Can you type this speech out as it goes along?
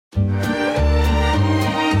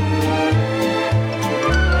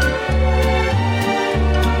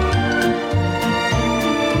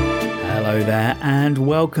and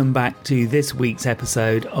welcome back to this week's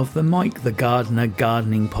episode of the Mike the Gardener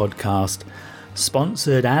Gardening Podcast,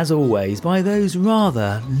 sponsored as always by those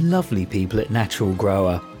rather lovely people at Natural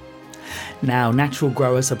Grower. Now, Natural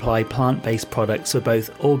Grower supply plant-based products for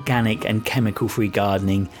both organic and chemical-free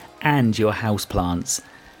gardening and your houseplants.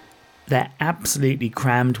 They're absolutely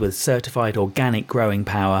crammed with certified organic growing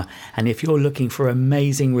power, and if you're looking for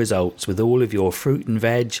amazing results with all of your fruit and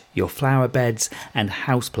veg, your flower beds and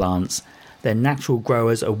houseplants, then Natural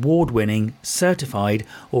Grower's award-winning, certified,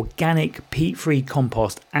 organic, peat-free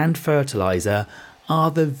compost and fertiliser are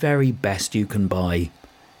the very best you can buy.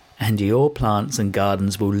 And your plants and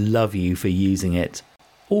gardens will love you for using it.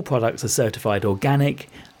 All products are certified organic,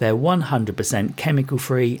 they're 100%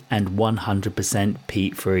 chemical-free and 100%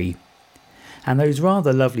 peat-free. And those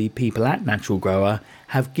rather lovely people at Natural Grower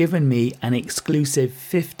have given me an exclusive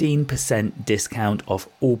 15% discount off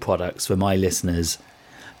all products for my listeners.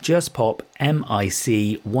 Just pop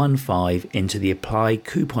MIC15 into the apply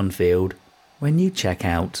coupon field when you check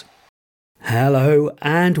out. Hello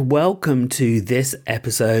and welcome to this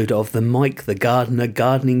episode of the Mike the Gardener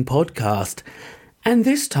Gardening Podcast. And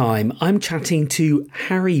this time I'm chatting to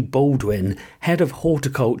Harry Baldwin, Head of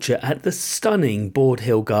Horticulture at the stunning Borde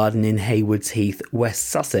Hill Garden in Haywards Heath, West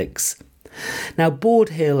Sussex. Now, Borde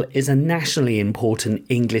Hill is a nationally important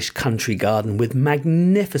English country garden with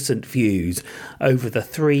magnificent views over the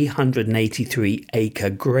 383-acre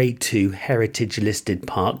Grade 2 heritage-listed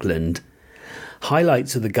parkland.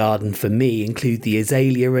 Highlights of the garden for me include the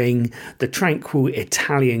azalea ring, the tranquil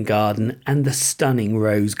Italian garden and the stunning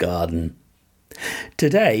rose garden.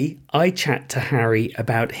 Today, I chat to Harry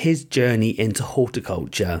about his journey into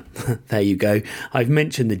horticulture. There you go, I've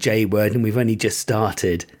mentioned the J word and we've only just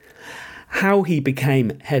started. How he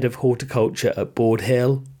became head of horticulture at Borde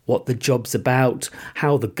Hill, what the job's about,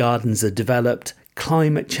 how the gardens are developed,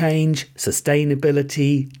 climate change,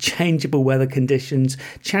 sustainability, changeable weather conditions,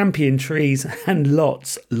 champion trees and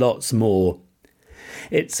lots more.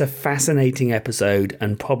 It's a fascinating episode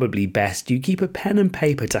and probably best you keep a pen and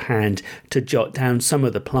paper to hand to jot down some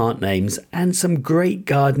of the plant names and some great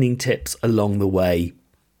gardening tips along the way.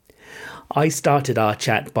 I started our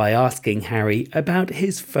chat by asking Harry about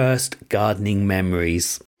his first gardening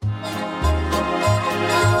memories.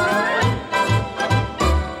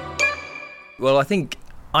 Well, I think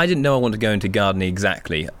I didn't know I wanted to go into gardening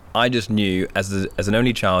exactly. I just knew as an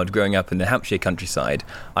only child growing up in the Hampshire countryside,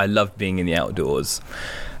 I loved being in the outdoors.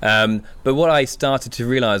 But what I started to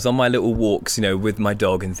realise on my little walks, with my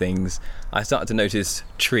dog and things, I started to notice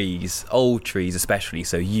trees, old trees especially,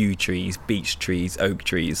 so yew trees, beech trees, oak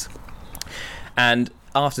trees. And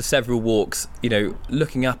after several walks,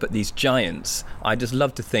 looking up at these giants, I just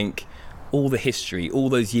loved to think all the history, all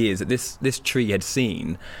those years that this tree had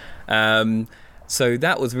seen. So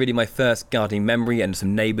that was really my first gardening memory, and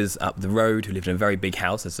some neighbours up the road who lived in a very big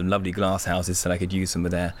house. There's some lovely glass houses, so I could use some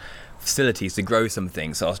of their facilities to grow some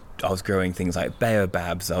things. So I was growing things like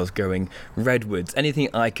baobabs, I was growing redwoods, anything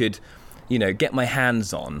I could, get my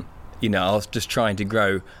hands on. I was just trying to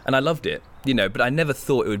grow, and I loved it, but I never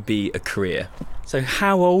thought it would be a career. So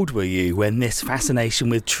how old were you when this fascination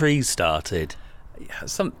with trees started?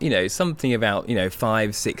 Something about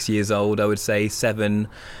 5, 6 years old, I would say 7.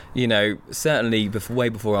 Certainly way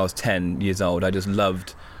before I was 10 years old, I just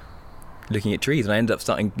loved looking at trees, and I ended up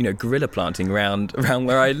starting guerrilla planting around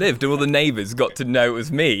where I lived, and all the neighbours got to know it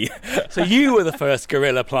was me. So you were the first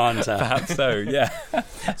guerrilla planter. Perhaps so, yeah.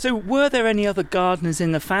 So were there any other gardeners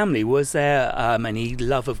in the family? Was there any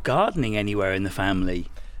love of gardening anywhere in the family?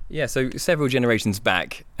 Yeah, so several generations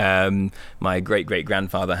back, my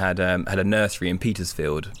great-great-grandfather had a nursery in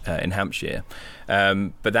Petersfield in Hampshire.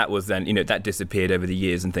 But that was then, that disappeared over the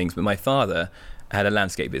years and things. But my father had a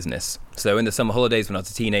landscape business. So in the summer holidays when I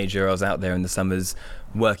was a teenager, I was out there in the summers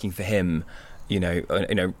working for him,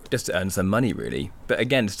 just to earn some money, really. But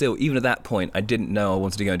again, still, even at that point, I didn't know I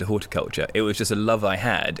wanted to go into horticulture. It was just a love I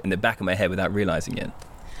had in the back of my head without realising it.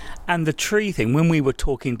 And the tree thing, when we were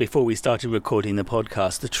talking before we started recording the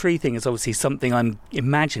podcast, the tree thing is obviously something I'm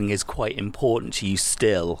imagining is quite important to you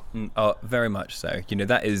still. Oh, very much so.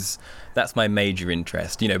 That's my major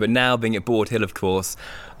interest. But now being at Borde Hill, of course,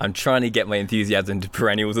 I'm trying to get my enthusiasm into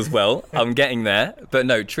perennials as well. I'm getting there. But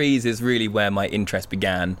no, trees is really where my interest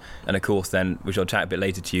began. And of course then, which I'll chat a bit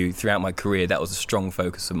later to you, throughout my career, that was a strong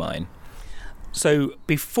focus of mine. So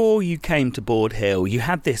before you came to Borde Hill, you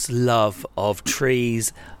had this love of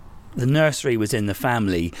trees. The nursery was in the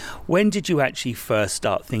family. When did you actually first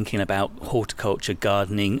start thinking about horticulture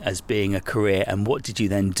gardening as being a career, and what did you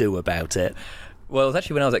then do about it? Well, it was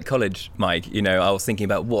actually when I was at college, Mike, I was thinking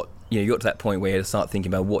about what you got to that point where you had to start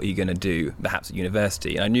thinking about what are you going to do, perhaps at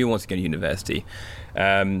university. And I knew I wanted to go to university.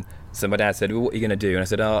 So my dad said, well, what are you going to do? And I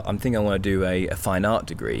said, I'm thinking I want to do a fine art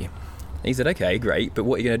degree. And he said, okay, great, but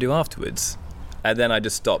what are you going to do afterwards? And then I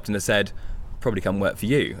just stopped and I said, probably come work for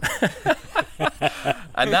you.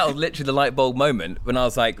 And that was literally the light bulb moment when I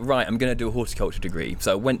was like, right, I'm going to do a horticulture degree.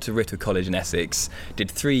 So I went to Ritter College in Essex,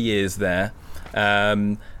 did 3 years there.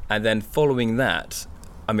 And then following that,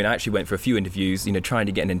 I actually went for a few interviews, trying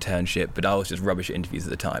to get an internship, but I was just rubbish at interviews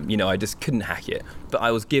at the time. I just couldn't hack it. But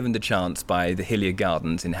I was given the chance by the Hillier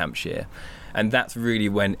Gardens in Hampshire. And that's really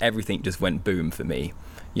when everything just went boom for me.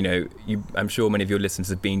 I'm sure many of your listeners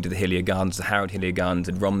have been to the Hillier Gardens, the Harold Hillier Gardens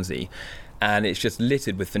in Romsey. And it's just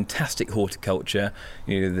littered with fantastic horticulture,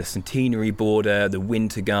 the centenary border, the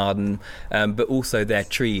winter garden, but also their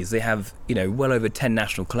trees. They have, well over 10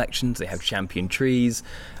 national collections. They have champion trees.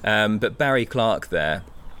 But Barry Clark there,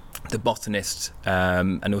 the botanist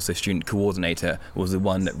and also student coordinator, was the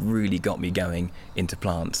one that really got me going into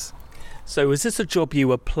plants. So was this a job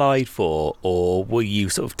you applied for, or were you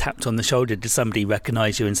sort of tapped on the shoulder? Did somebody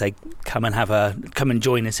recognise you and say, come and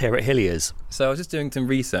join us here at Hillier's? So I was just doing some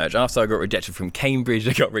research. After I got rejected from Cambridge,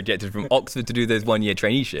 I got rejected from Oxford to do those 1-year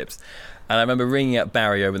traineeships. And I remember ringing up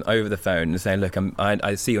Barry over the phone and saying, look,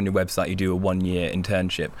 I see on your website you do a 1-year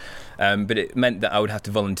internship. But it meant that I would have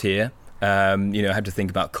to volunteer. I had to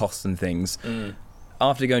think about costs and things.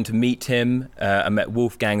 After going to meet him, I met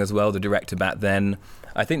Wolfgang as well, the director back then.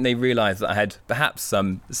 I think they realised that I had perhaps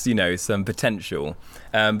some potential.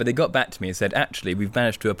 But they got back to me and said, actually, we've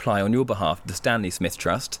managed to apply on your behalf to the Stanley Smith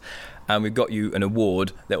Trust, and we've got you an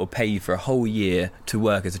award that will pay you for a whole year to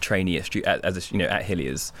work as a trainee at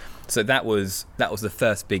Hillier's. So that was the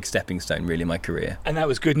first big stepping stone, really, in my career. And that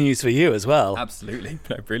was good news for you as well. Absolutely.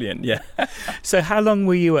 Brilliant, yeah. So how long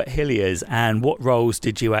were you at Hillier's, and what roles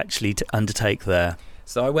did you actually undertake there?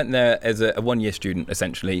 So I went there as a 1-year student,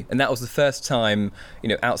 essentially, and that was the first time,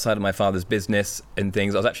 outside of my father's business and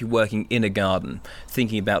things, I was actually working in a garden,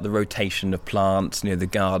 thinking about the rotation of plants, the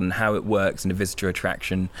garden, how it works in a visitor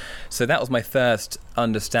attraction. So that was my first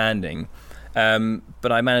understanding.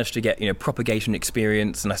 But I managed to get, propagation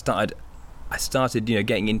experience, and I started,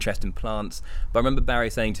 getting interest in plants. But I remember Barry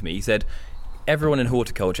saying to me, he said, everyone in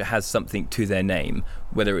horticulture has something to their name,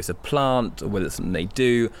 whether it's a plant or whether it's something they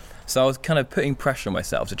do. So I was kind of putting pressure on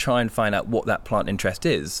myself to try and find out what that plant interest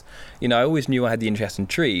is. I always knew I had the interest in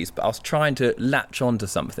trees, but I was trying to latch on to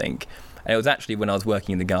something. And it was actually when I was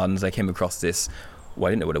working in the gardens, I came across this. Well,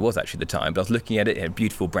 I didn't know what it was actually at the time, but I was looking at it. It had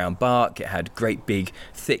beautiful brown bark. It had great big,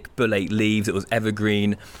 thick bullate leaves. It was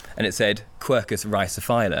evergreen. And it said Quercus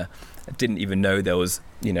rhizophila. I didn't even know there was,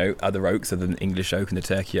 other oaks other than the English oak and the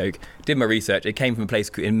Turkey oak. Did my research. It came from a place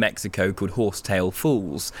in Mexico called Horsetail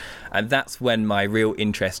Falls. And that's when my real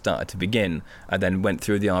interest started to begin. I then went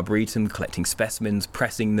through the Arboretum, collecting specimens,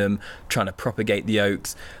 pressing them, trying to propagate the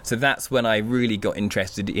oaks. So that's when I really got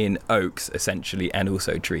interested in oaks, essentially, and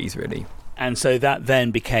also trees, really. And so that then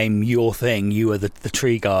became your thing. You were the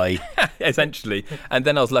tree guy. Essentially. And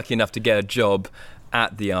then I was lucky enough to get a job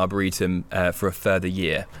at the Arboretum for a further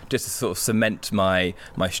year, just to sort of cement my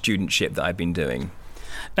studentship that I've been doing.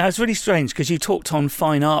 Now, it's really strange because you talked on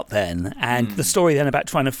fine art then, and the story then about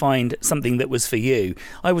trying to find something that was for you.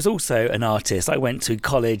 I was also an artist. I went to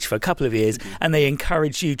college for a couple of years, and they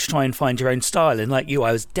encouraged you to try and find your own style. And like you,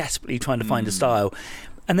 I was desperately trying to find a style.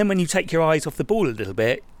 And then when you take your eyes off the ball a little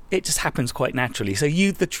bit, it just happens quite naturally. So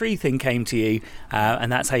the tree thing came to you, and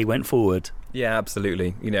that's how you went forward. Yeah,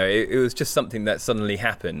 absolutely. It was just something that suddenly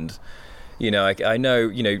happened. I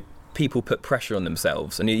know, people put pressure on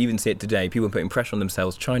themselves, and you even see it today. People putting pressure on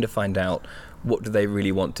themselves, trying to find out what do they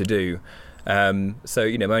really want to do. So,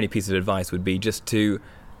 my only piece of advice would be just to,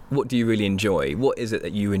 what do you really enjoy? What is it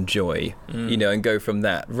that you enjoy? And go from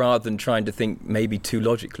that, rather than trying to think maybe too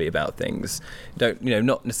logically about things.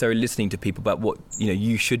 Not necessarily listening to people about what,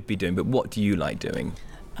 you should be doing, but what do you like doing?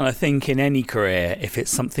 And I think in any career, if it's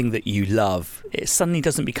something that you love, it suddenly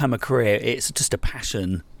doesn't become a career, it's just a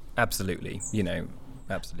passion. Absolutely,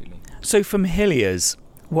 absolutely. So from Hillier's,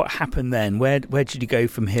 what happened then? Where did you go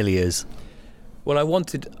from Hillier's? Well, I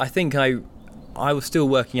was still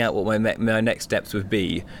working out what my next steps would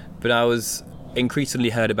be, but I was increasingly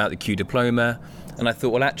heard about the Q diploma, and I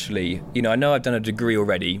thought, well, actually, I know I've done a degree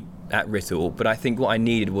already at Ritter, but I think what I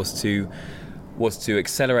needed was to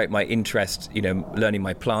accelerate my interest, learning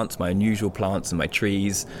my plants, my unusual plants and my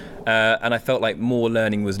trees, and I felt like more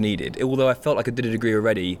learning was needed. Although I felt like I did a degree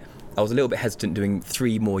already, I was a little bit hesitant doing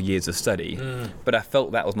 3 more years of study, but I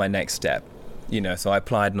felt that was my next step, so I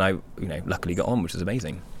applied and I, luckily got on, which is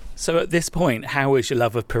amazing. So at this point, how is your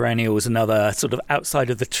love of perennials and other sort of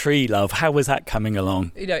outside of the tree love? How was that coming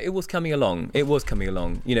along? It was coming along.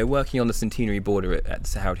 Working on the centenary border at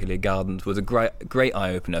the Howard Hillier Gardens was a great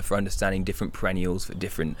eye-opener for understanding different perennials, for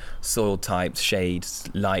different soil types, shades,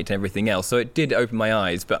 light, and everything else. So it did open my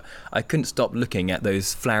eyes, but I couldn't stop looking at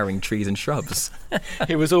those flowering trees and shrubs.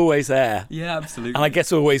 It was always there. Yeah, absolutely. And I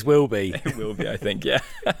guess always will be. It will be, I think, yeah.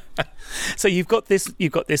 So you've got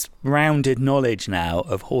this rounded knowledge now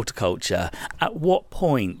of horticulture. At what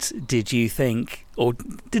point did you think, or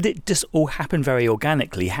did it just all happen very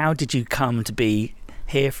organically? How did you come to be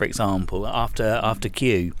here, for example, after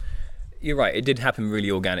Kew? You're right, it did happen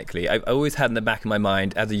really organically. I always had in the back of my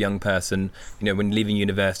mind as a young person, when leaving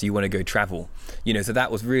university, you want to go travel. So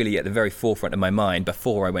that was really at the very forefront of my mind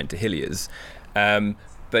before I went to Hillier's.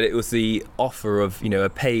 But it was the offer of, a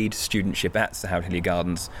paid studentship at the Howard Hillier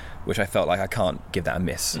Gardens, which I felt like I can't give that a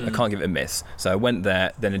miss. I can't give it a miss. So I went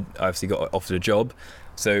there, then I obviously got offered a job.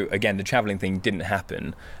 So again, the travelling thing didn't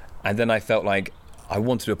happen. And then I felt like I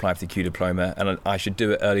wanted to apply for the Kew diploma, and I should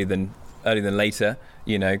do it earlier than later,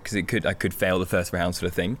 because I could fail the first round sort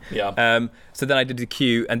of thing. Yeah. So then I did the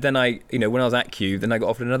Kew, and then when I was at Kew, then I got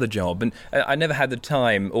offered another job, and I never had the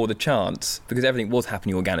time or the chance because everything was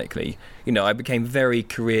happening organically. I became very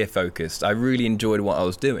career focused. I really enjoyed what I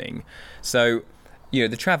was doing. So,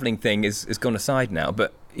 the travelling thing is gone aside now,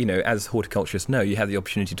 but as horticulturists know, you have the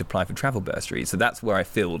opportunity to apply for travel bursaries. So that's where I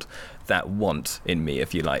filled that want in me,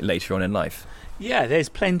 if you like, later on in life. Yeah, there's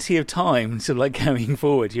plenty of time sort of like going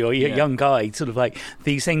forward. You're a young guy, sort of like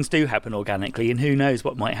these things do happen organically, and who knows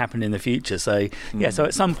what might happen in the future. So so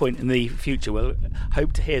at some point in the future we'll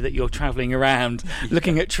hope to hear that you're travelling around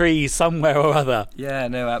looking at trees somewhere or other. Yeah,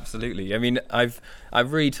 no, absolutely. I mean, I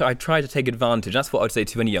try to take advantage. That's what I would say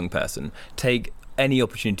to any young person. Take any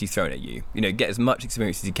opportunity thrown at you. Get as much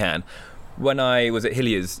experience as you can. When I was at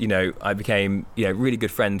Hillier's, I became, really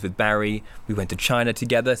good friends with Barry. We went to China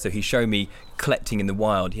together, so he showed me collecting in the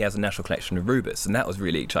wild. He has a national collection of rubus, and that was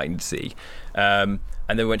really exciting to see. And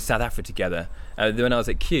then we went to South Africa together. Then when I was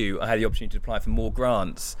at Kew, I had the opportunity to apply for more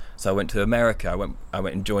grants. So I went to America. I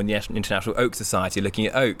went and joined the International Oak Society, looking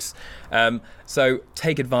at oaks. So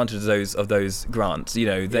take advantage of those grants.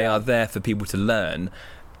 They are there for people to learn.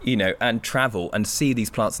 And travel and see these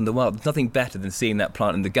plants in the wild. There's nothing better than seeing that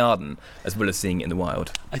plant in the garden as well as seeing it in the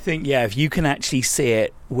wild. I think, if you can actually see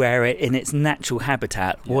it, where it in its natural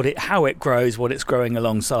habitat, how it grows, what it's growing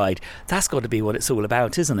alongside, that's got to be what it's all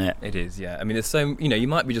about, isn't it? It is, yeah. I mean, there's so, you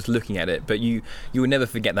might be just looking at it, but you will never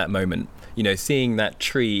forget that moment. Seeing that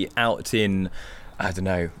tree out in, I don't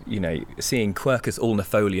know, seeing Quercus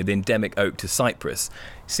alnifolia, the endemic oak to Cyprus.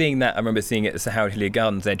 Seeing that, I remember seeing it at the Howard Hillier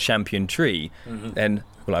Gardens, their champion tree, and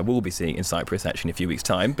I will be seeing it in Cyprus actually in a few weeks'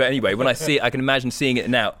 time. But anyway, when I see it, I can imagine seeing it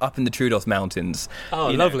now up in the Troodos Mountains. Oh,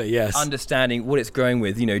 lovely, yes. Understanding what it's growing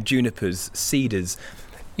with, junipers, cedars.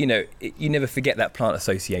 You never forget that plant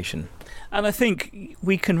association. And I think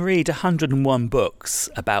we can read 101 books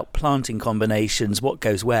about planting combinations, what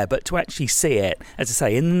goes where, but to actually see it, as I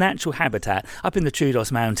say, in the natural habitat, up in the Troodos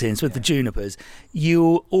Mountains with the junipers,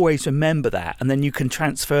 you'll always remember that, and then you can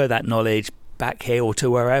transfer that knowledge back here or to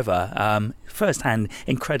wherever. First-hand,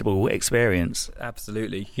 incredible experience.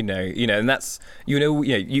 Absolutely, and that's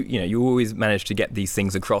you always manage to get these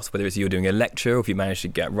things across. Whether it's you're doing a lecture or if you manage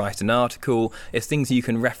to write an article, it's things you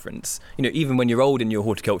can reference. Even when you're old in your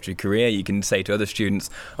horticulture career, you can say to other students,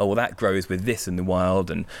 "Oh, well, that grows with this in the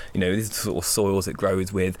wild, and this is the sort of soils it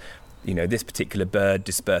grows with." This particular bird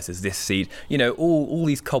disperses this seed. All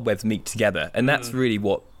these cobwebs meet together, and that's really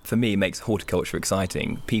what, for me, makes horticulture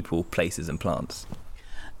exciting: people, places, and plants.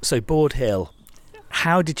 So Borde Hill,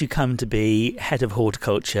 how did you come to be head of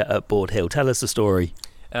horticulture at Borde Hill? Tell us the story.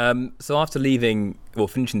 So after finishing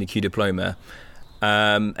the Kew diploma,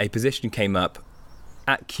 a position came up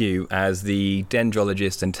at Kew as the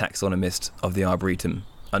dendrologist and taxonomist of the Arboretum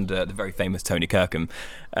under the very famous Tony Kirkham.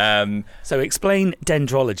 So explain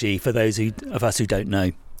dendrology for those of us who don't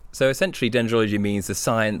know. So essentially, dendrology means the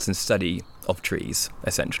science and study of trees,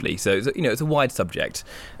 essentially. So, it's a wide subject.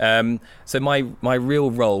 So my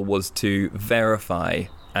real role was to verify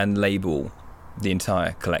and label the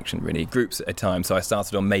entire collection, really, groups at a time. So I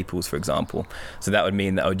started on maples, for example. So that would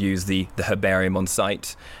mean that I would use the herbarium on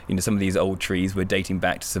site. Some of these old trees were dating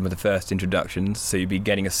back to some of the first introductions. So you'd be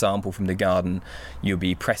getting a sample from the garden, you'd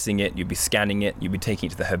be pressing it, you'd be scanning it, you'd be taking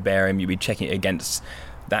it to the herbarium, you'd be checking it against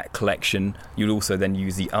that collection. You'll also then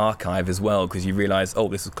use the archive as well, because you realise,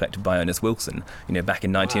 this was collected by Ernest Wilson, back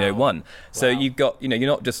in 1901. Wow. So you've got, you're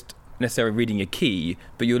not just necessarily reading a key,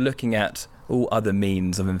 but you're looking at all other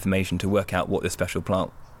means of information to work out what this special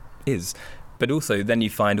plant is. But also then you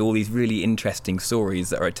find all these really interesting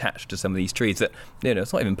stories that are attached to some of these trees that,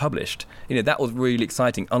 it's not even published. That was really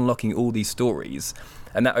exciting, unlocking all these stories.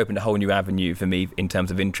 And that opened a whole new avenue for me in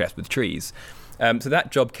terms of interest with trees. So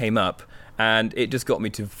that job came up, and it just got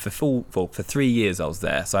me to, for 3 years I was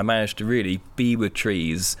there. So I managed to really be with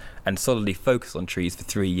trees and solidly focus on trees for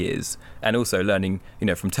 3 years. And also learning,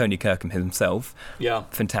 from Tony Kirkham himself. Yeah.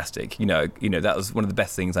 Fantastic. That was one of the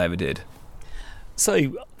best things I ever did.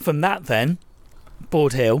 So from that then,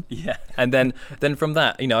 Borde Hill. Yeah. And then from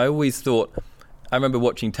that, I always thought, I remember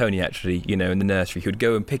watching Tony actually, in the nursery. He would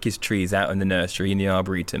go and pick his trees out in the nursery, in the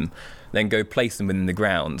arboretum, then go place them within the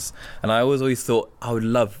grounds. And I always thought I would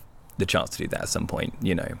love the chance to do that at some point,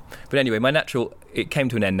 But anyway, it came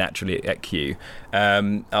to an end naturally at Kew.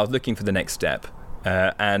 I was looking for the next step,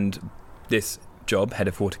 and this job, head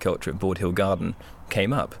of horticulture at Borde Hill Garden,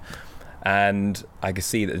 came up. And I could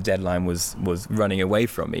see that the deadline was running away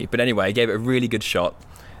from me. But anyway, I gave it a really good shot.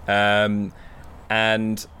 And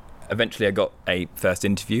eventually I got a first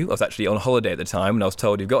interview. I was actually on holiday at the time, and I was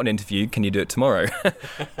told, you've got an interview, can you do it tomorrow?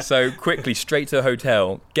 So quickly, straight to a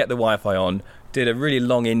hotel, get the Wi-Fi on, did a really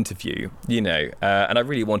long interview, and I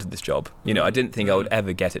really wanted this job. I didn't think I would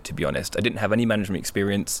ever get it, to be honest. I didn't have any management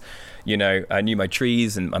experience. I knew my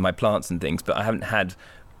trees and my plants and things, but I haven't had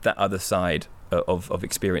that other side of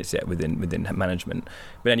experience yet within management.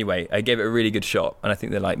 But anyway, I gave it a really good shot, and I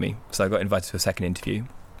think they liked me. So I got invited to a second interview.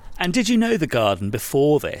 And did you know the garden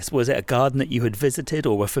before this? Was it a garden that you had visited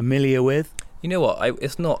or were familiar with? You know what?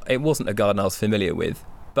 It wasn't a garden I was familiar with.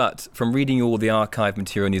 But from reading all the archive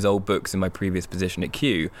material in these old books in my previous position at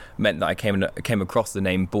Kew meant that I came across the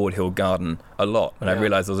name Borde Hill Garden a lot. And I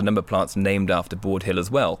realised there was a number of plants named after Borde Hill as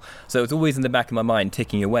well. So it was always in the back of my mind,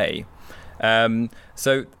 ticking away.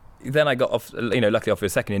 So then I got off, luckily off a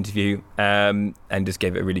second interview, and just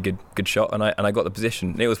gave it a really good shot, and I got the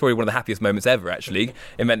position. It was probably one of the happiest moments ever, actually.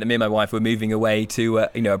 It meant that me and my wife were moving away to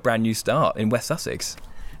a brand new start in West Sussex.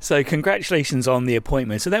 So congratulations on the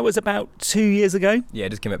appointment. So that was about 2 years ago? Yeah, it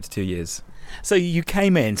just came up to 2 years. So you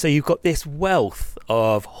came in, so you've got this wealth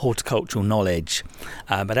of horticultural knowledge.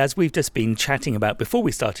 But as we've just been chatting about before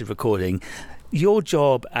we started recording, your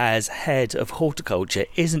job as head of horticulture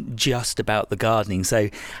isn't just about the gardening. So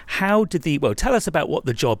tell us about what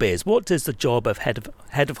the job is. What does the job of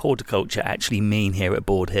head of horticulture actually mean here at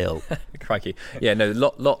Borde Hill? Crikey. Yeah, no,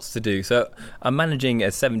 lots to do. So I'm managing a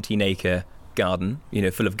 17-acre garden,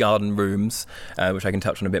 full of garden rooms, which I can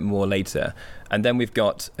touch on a bit more later. And then we've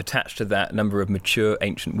got attached to that a number of mature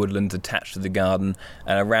ancient woodlands attached to the garden,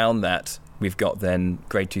 and around that we've got then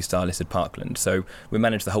Grade 2 star listed parkland. So we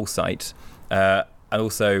manage the whole site. And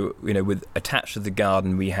also, with attached to the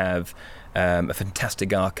garden, we have a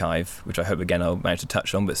fantastic archive, which I hope again I'll manage to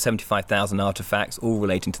touch on, but 75,000 artefacts, all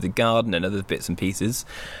relating to the garden and other bits and pieces.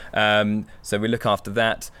 So we look after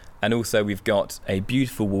that. And also we've got a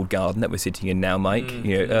beautiful walled garden that we're sitting in now, Mike.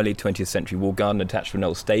 Early 20th century walled garden attached to an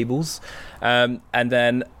old stables. And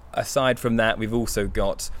then aside from that, we've also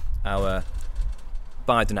got our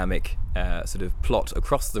biodynamic sort of plot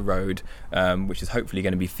across the road, which is hopefully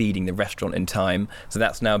going to be feeding the restaurant in time. So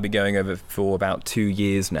that's now been going over for about 2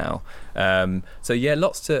 years now. So yeah,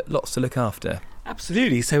 lots to look after.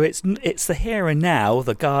 Absolutely. So it's the here and now,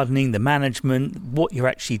 the gardening, the management, what you're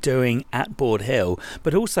actually doing at Borde Hill,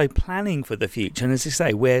 but also planning for the future. And as you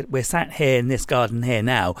say, we're sat here in this garden here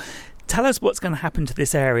now. Tell us what's going to happen to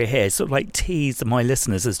this area here. Sort of like tease my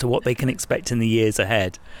listeners as to what they can expect in the years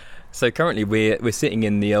ahead. So currently we're sitting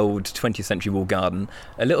in the old 20th century walled garden,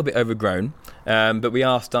 a little bit overgrown, but we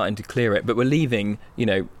are starting to clear it. But we're leaving,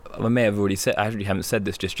 I may have already said, I actually haven't said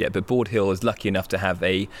this just yet, but Borde Hill is lucky enough to have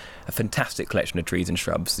a fantastic collection of trees and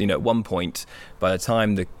shrubs. At one point, by the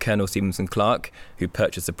time the Colonel Stevenson Clark, who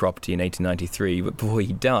purchased the property in 1893, but before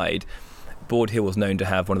he died, Borde Hill was known to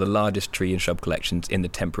have one of the largest tree and shrub collections in the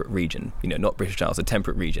temperate region. Not British Isles, the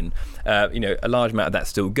temperate region. A large amount of that's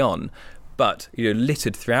still gone. But,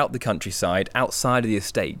 littered throughout the countryside, outside of the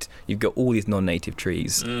estate, you've got all these non-native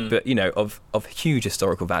trees, but, of huge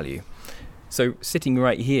historical value. So sitting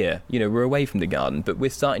right here, we're away from the garden, but we're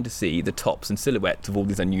starting to see the tops and silhouettes of all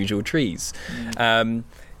these unusual trees.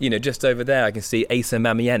 Just over there, I can see Acer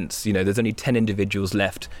mamiense. There's only 10 individuals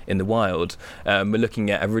left in the wild. We're looking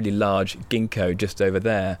at a really large ginkgo just over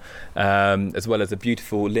there, as well as a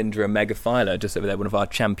beautiful Lindera megaphylla just over there, one of our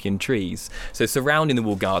champion trees. So surrounding the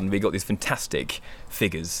walled garden, we've got these fantastic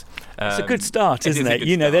figures. It's a good start, isn't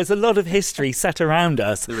it? There's a lot of history set around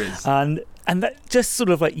us. There is. And that just sort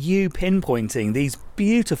of like you pinpointing these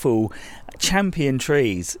beautiful champion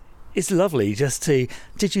trees it's lovely just to...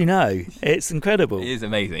 Did you know? It's incredible. It is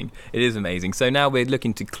amazing. It is amazing. So now we're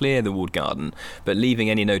looking to clear the walled garden, but leaving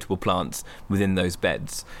any notable plants within those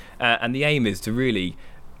beds. And the aim is to really,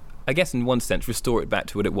 I guess in one sense, restore it back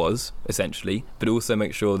to what it was, essentially, but also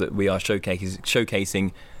make sure that we are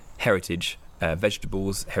showcasing heritage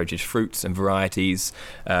vegetables, heritage fruits and varieties.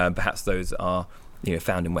 Perhaps those are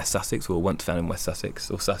found in West Sussex, or once found in West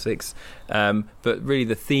Sussex or Sussex. But really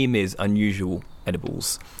the theme is unusual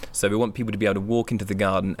edibles. So we want people to be able to walk into the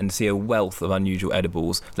garden and see a wealth of unusual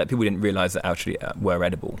edibles that people didn't realise that actually were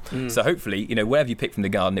edible. So hopefully, whatever you pick from the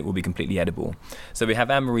garden, it will be completely edible. So we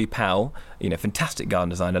have Anne-Marie Powell, fantastic garden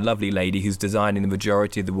designer, lovely lady who's designing the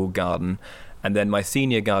majority of the walled garden. And then my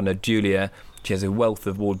senior gardener, Julia, she has a wealth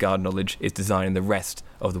of walled garden knowledge, is designing the rest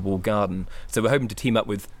of the walled garden. So we're hoping to team up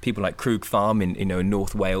with people like Krug Farm in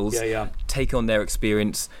North Wales, take on their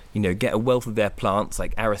experience, get a wealth of their plants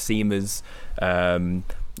like Aracemas,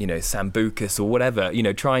 Sambucus or whatever,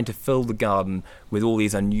 trying to fill the garden with all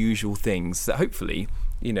these unusual things that hopefully,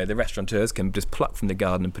 the restaurateurs can just pluck from the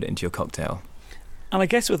garden and put it into your cocktail. And I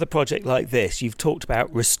guess with a project like this, you've talked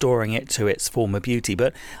about restoring it to its former beauty,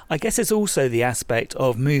 but I guess it's also the aspect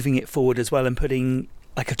of moving it forward as well and putting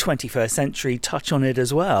like a 21st century touch on it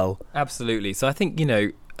as well. Absolutely. So I think,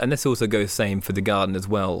 and this also goes same for the garden as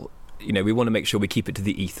well. We want to make sure we keep it to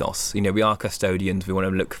the ethos. We are custodians. We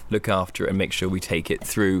want to look after it and make sure we take it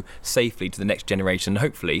through safely to the next generation, and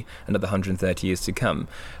hopefully another 130 years to come.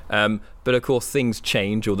 But of course, things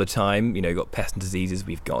change all the time. We've got pests and diseases.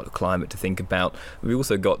 We've got climate to think about. We've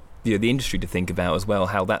also got the industry to think about as well,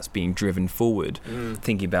 how that's being driven forward,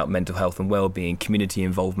 thinking about mental health and well-being, community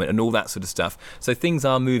involvement and all that sort of stuff. So things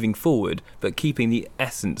are moving forward, but keeping the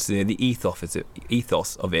essence, the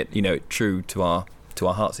ethos of it, true to our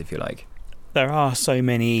hearts, if you like. There are so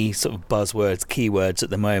many sort of buzzwords, keywords at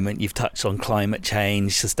the moment. You've touched on climate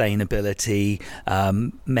change, sustainability,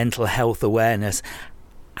 mental health awareness.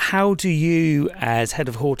 How do you, as head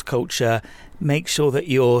of horticulture, make sure that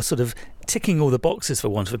you're sort of ticking all the boxes, for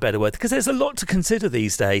want of a better word? Because there's a lot to consider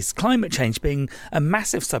these days. Climate change being a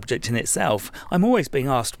massive subject in itself. I'm always being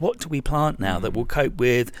asked, what do we plant now that will cope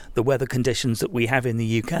with the weather conditions that we have in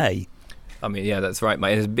the UK? I mean, yeah, that's right,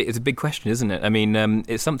 mate. It's a big question, isn't it? I mean,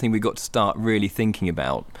 it's something we've got to start really thinking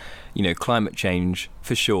about. Climate change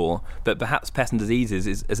for sure, but perhaps pests and diseases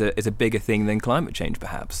is a bigger thing than climate change,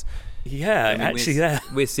 perhaps. Yeah,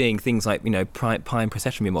 we're seeing things like pine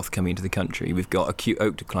processionary moth coming into the country. We've got acute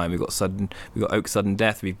oak decline. We've got oak sudden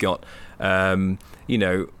death. We've got I think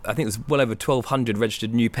there's well over 1,200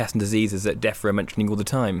 registered new pests and diseases that DEFRA are mentioning all the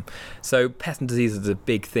time. So pests and diseases is a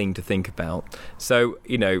big thing to think about. So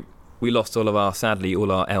we lost sadly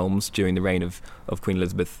all our elms during the reign of Queen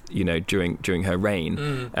Elizabeth, during her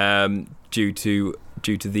reign, due to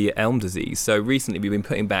the elm disease. So recently we've been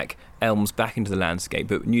putting back elms back into the landscape,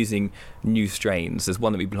 but using new strains. There's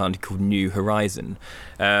one that we planted called New Horizon,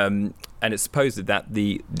 and it's supposed that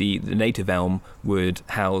the native elm would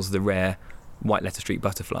house the rare white letter streak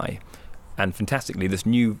butterfly. And fantastically, this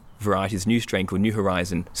new variety, this new strain called New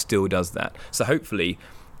Horizon, still does that. So hopefully,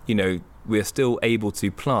 we're still able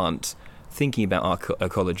to plant thinking about our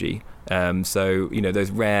ecology. So, those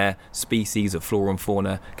rare species of flora and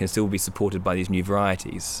fauna can still be supported by these new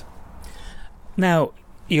varieties. Now,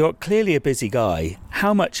 you're clearly a busy guy.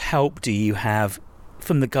 How much help do you have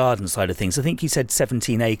from the garden side of things? I think you said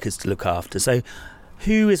 17 acres to look after. So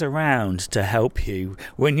who is around to help you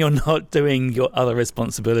when you're not doing your other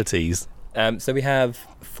responsibilities? So we have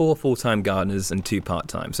 4 full-time gardeners and 2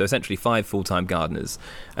 part-time. So essentially 5 full-time gardeners.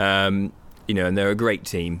 And they're a great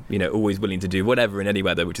team, always willing to do whatever in any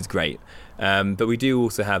weather, which is great. But we do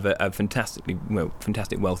also have a fantastic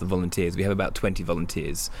wealth of volunteers. We have about 20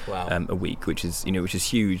 volunteers a week, which is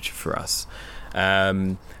huge for us.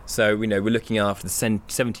 So we're looking after the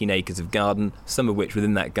 17 acres of garden, some of which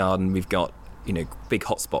within that garden we've got big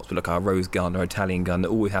hotspots. We look at our rose garden, our Italian garden, that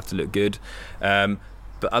always have to look good.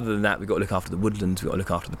 But other than that, we've got to look after the woodlands, we've got to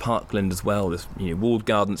look after the parkland as well. There's walled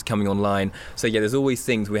gardens coming online. So yeah, there's always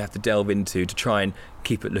things we have to delve into to try and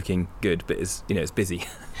keep it looking good, but it's busy.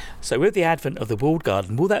 So with the advent of the walled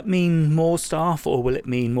garden, will that mean more staff, or will it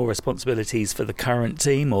mean more responsibilities for the current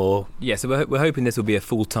team? Or yeah, so we're hoping this will be a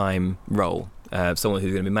full-time role. someone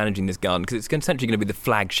who's going to be managing this garden, because it's essentially going to be the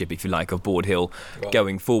flagship, if you like, of Borde Hill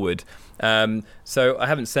going forward. So I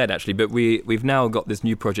haven't said actually, but we've now got this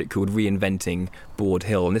new project called Reinventing Borde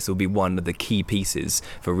Hill, and this will be one of the key pieces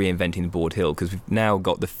for reinventing the Borde Hill, because we've now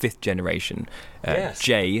got the 5th generation.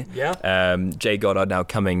 Jay Goddard now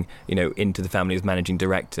coming, into the family as managing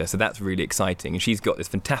director. So that's really exciting, and she's got this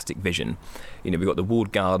fantastic vision. We've got the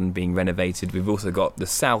walled garden being renovated. We've also got the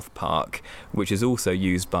South Park, which is also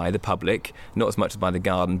used by the public, not as much as by the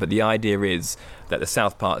garden. But the idea is that the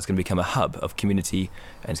South Park is going to become a hub of community,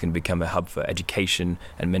 and it's going to become a hub for education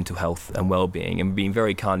and mental health and well-being, and being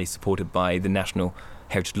very kindly supported by the National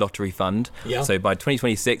Heritage Lottery Fund. So by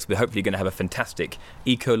 2026 we're hopefully going to have a fantastic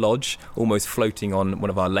eco lodge almost floating on one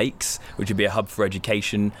of our lakes, which would be a hub for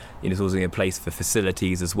education. It's also a place for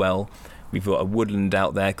facilities as well. We've got a woodland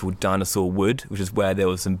out there called Dinosaur Wood, which is where there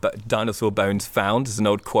was some dinosaur bones found. It's an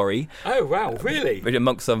old quarry. Oh wow, really?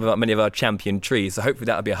 Amongst many of our champion trees. So hopefully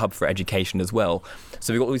that'll be a hub for education as well.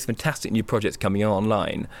 So we've got all these fantastic new projects coming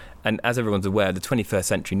online, and as everyone's aware, the 21st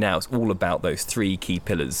century now is all about those 3 key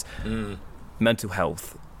pillars. Mental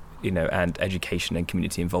health, and education and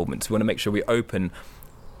community involvement. So we want to make sure we open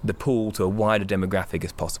the pool to a wider demographic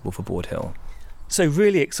as possible for Borde Hill. So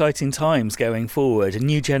really exciting times going forward, a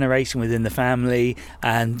new generation within the family,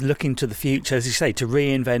 and looking to the future, as you say, to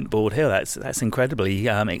reinvent Borde Hill. That's incredibly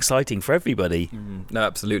exciting for everybody. No,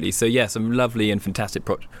 absolutely. So some lovely and fantastic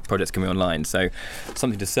projects coming online. So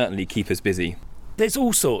something to certainly keep us busy. There's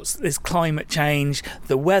all sorts. There's climate change,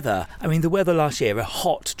 the weather. I mean, the weather last year, a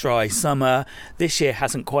hot, dry summer. This year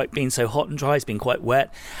hasn't quite been so hot and dry. It's been quite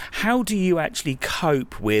wet. How do you actually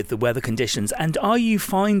cope with the weather conditions? And are you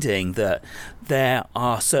finding that there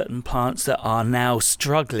are certain plants that are now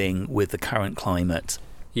struggling with the current climate?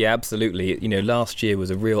 Yeah, absolutely. Last year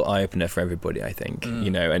was a real eye-opener for everybody, I think.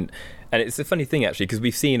 And it's a funny thing, actually, because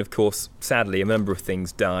we've seen, of course, sadly, a number of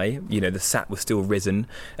things die. The sap was still risen,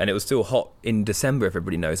 and it was still hot in December,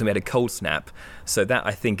 everybody knows, and we had a cold snap. So that,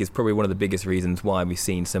 I think, is probably one of the biggest reasons why we've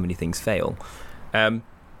seen so many things fail.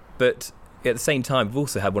 But at the same time, we've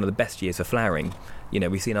also had one of the best years for flowering.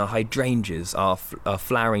 We've seen our hydrangeas, our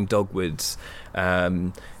flowering dogwoods,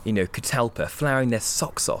 catalpa flowering their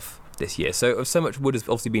socks off this year. So much wood has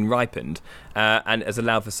obviously been ripened and has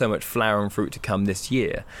allowed for so much flower and fruit to come this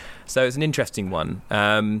year. So it's an interesting one.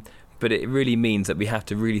 But it really means that we have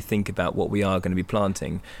to really think about what we are going to be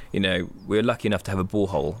planting. We're lucky enough to have a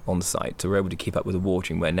borehole on the site, so we're able to keep up with the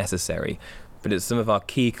watering where necessary. But it's some of our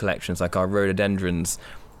key collections, like our rhododendrons,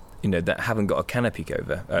 that haven't got a canopy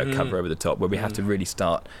cover over the top, where we have to really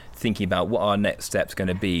start thinking about what our next step's going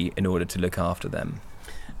to be in order to look after them.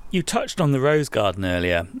 You touched on the rose garden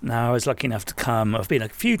earlier. Now, I was lucky enough to come. I've been a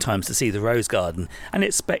few times to see the rose garden, and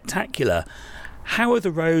it's spectacular. How are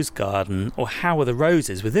the roses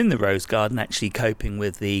within the rose garden actually coping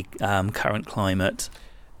with the current climate?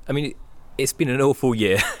 I mean, it's been an awful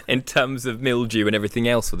year in terms of mildew and everything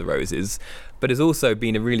else for the roses, but it's also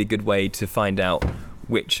been a really good way to find out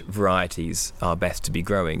which varieties are best to be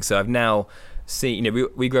growing. So I've now seen,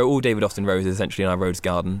 we grow all David Austin roses essentially in our rose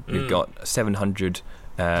garden. We've got 700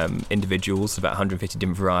 individuals, about 150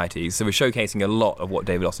 different varieties. So we're showcasing a lot of what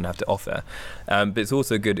David Austin have to offer. But it's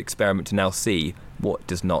also a good experiment to now see what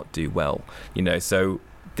does not do well. So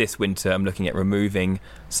this winter I'm looking at removing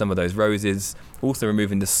some of those roses, also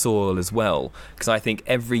removing the soil as well, because I think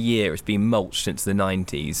every year it's been mulched since the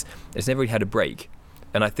 90s. It's never really had a break.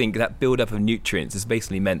 And I think that build-up of nutrients has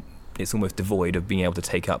basically meant it's almost devoid of being able to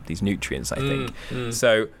take up these nutrients, I think.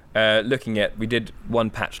 So we did one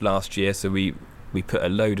patch last year, so we put a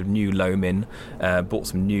load of new loam in, bought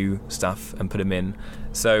some new stuff and put them in.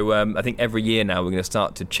 So I think every year now we're going to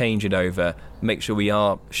start to change it over, make sure we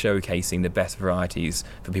are showcasing the best varieties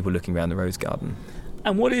for people looking around the rose garden.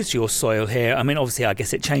 And what is your soil here? I mean, obviously, I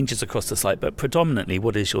guess it changes across the site, but predominantly,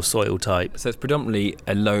 what is your soil type? So it's predominantly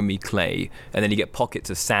a loamy clay, and then you get pockets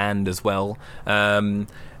of sand as well. And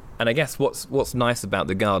I guess what's nice about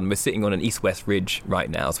the garden, we're sitting on an east-west ridge right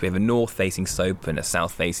now, so we have a north-facing slope and a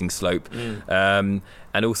south-facing slope. And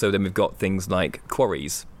also then we've got things like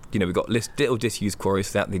quarries. We've got little disused quarries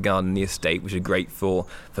throughout the garden and the estate, which are great for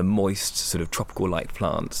moist, sort of tropical-like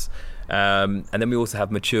plants. And then we also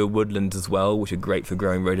have mature woodlands as well, which are great for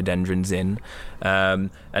growing rhododendrons in.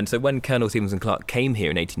 And so when Colonel Stephenson Clark came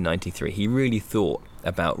here in 1893, he really thought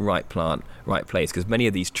about right plant, right place, because many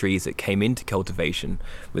of these trees that came into cultivation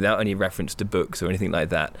without any reference to books or anything like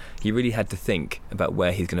that, he really had to think about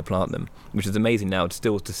where he's going to plant them, which is amazing now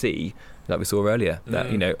still to see, like we saw earlier, that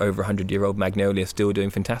over 100-year-old magnolia is still doing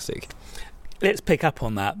fantastic. let's pick up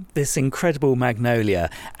on that. This incredible magnolia,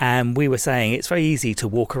 and we were saying it's very easy to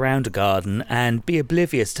walk around a garden and be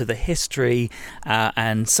oblivious to the history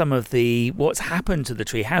and some of what's happened to the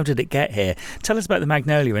tree. How did it get here? Tell us about the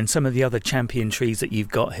magnolia and some of the other champion trees that you've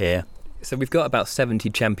got here. So we've got about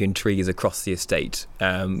 70 champion trees across the estate,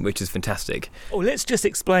 which is fantastic. Oh, let's just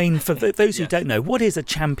explain for those who don't know, what is a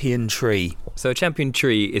champion tree? So a champion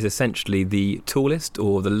tree is essentially the tallest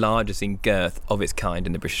or the largest in girth of its kind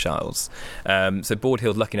in the British Isles. So Borde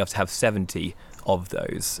Hill's lucky enough to have 70 of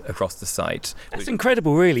those across the site. That's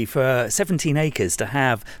incredible, really, for 17 acres to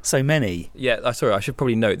have so many. Yeah, sorry, I should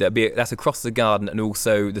probably note that's across the garden and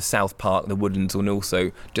also the South Park, the woodlands, and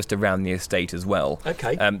also just around the estate as well.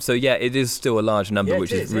 Okay. So yeah, it is still a large number,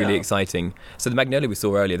 which is really exciting. So the magnolia we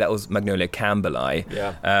saw earlier, that was Magnolia Campbelli.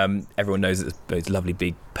 Yeah. Everyone knows it's those lovely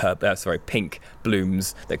big pink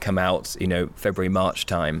blooms that come out, February, March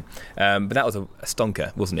time. But that was a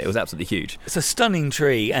stonker, wasn't it? It was absolutely huge. It's a stunning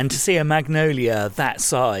tree, and to see a magnolia that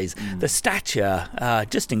size, the stature,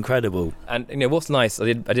 just incredible. And what's nice,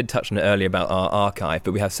 I did touch on it earlier about our archive,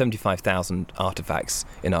 but we have 75,000 artefacts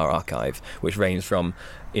in our archive, which range from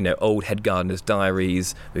old head gardeners'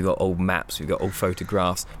 diaries, we've got old maps, we've got old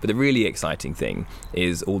photographs. But the really exciting thing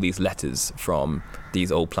is all these letters from these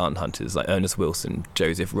old plant hunters like Ernest Wilson,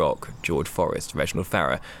 Joseph Rock, George Forrest, Reginald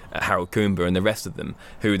Farrer, Harold Coomber, and the rest of them,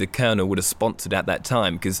 who the Colonel would have sponsored at that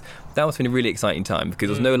time, because that was been a really exciting time, because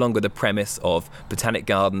it was no longer the premise of botanic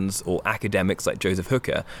gardens or academics like Joseph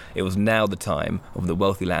Hooker. It was now the time of the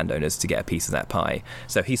wealthy landowners to get a piece of that pie.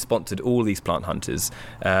 So he sponsored all these plant hunters,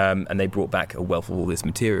 and they brought back a wealth of all this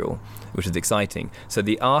material, which is exciting. So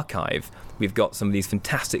the archive, we've got some of these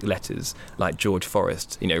fantastic letters like George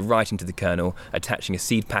Forrest, writing to the Colonel, attaching a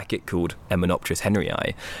seed packet called Emenopteris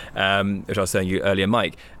henryi, which I was telling you earlier,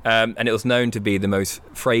 Mike, and it was known to be the most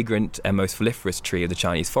fragrant and most proliferous tree of the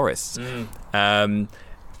Chinese forests. And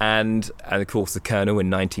of course the Colonel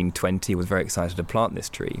in 1920 was very excited to plant this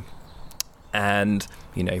tree. And,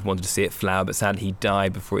 he wanted to see it flower, but sadly he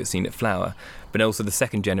died before it seen it flower. But also the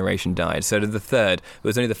second generation died. So to the third, it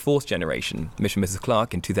was only the fourth generation, Mr. and Mrs.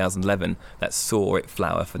 Clark in 2011, that saw it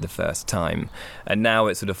flower for the first time. And now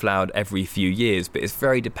it's sort of flowered every few years, but it's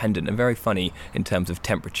very dependent and very funny in terms of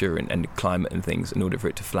temperature and climate and things in order for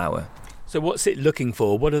it to flower. So what's it looking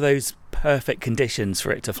for? What are those perfect conditions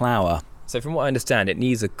for it to flower? So from what I understand, it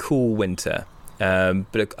needs a cool winter,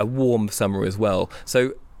 but a warm summer as well.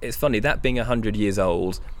 So it's funny, that being 100 years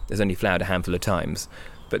old, has only flowered a handful of times.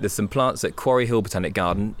 But there's some plants at Quarry Hill Botanic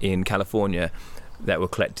Garden in California that were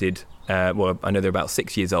collected, I know they're about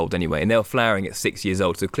 6 years old anyway, and they were flowering at 6 years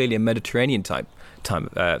old. So clearly a Mediterranean type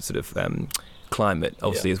climate,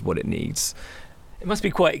 obviously, is what it needs. It must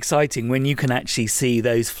be quite exciting when you can actually see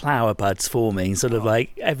those flower buds forming, sort of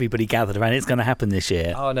like everybody gathered around. It's going to happen this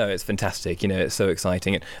year. Oh, no, it's fantastic. It's so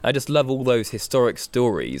exciting. And I just love all those historic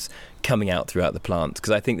stories coming out throughout the plants,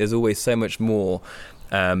 because I think there's always so much more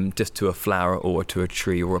just to a flower or to a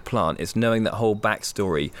tree or a plant. It's knowing that whole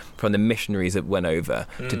backstory from the missionaries that went over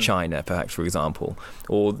to China, perhaps, for example.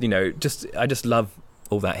 Or, I just love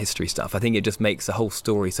all that history stuff. I think it just makes the whole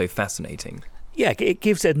story so fascinating. Yeah, it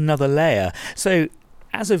gives it another layer. So,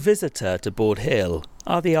 as a visitor to Borde Hill,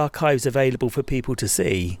 are the archives available for people to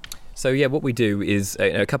see? So yeah, what we do is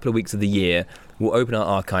a couple of weeks of the year, we'll open our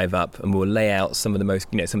archive up and we'll lay out some of the most,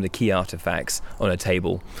 some of the key artefacts on a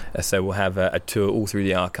table. So we'll have a tour all through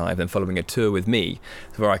the archive, and following a tour with me,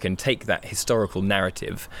 where I can take that historical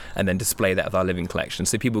narrative and then display that of our living collection.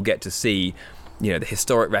 So people get to see, the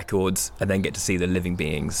historic records and then get to see the living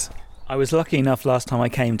beings. I was lucky enough last time I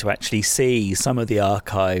came to actually see some of the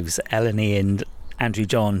archives. Eleni and Andrew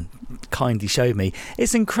John kindly showed me.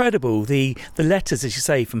 It's incredible, the letters, as you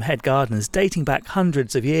say, from head gardeners dating back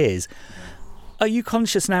hundreds of years. Are you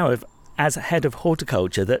conscious now of, as head of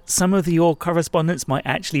horticulture, that some of your correspondence might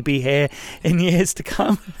actually be here in years to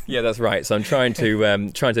come? Yeah, that's right. So I'm trying to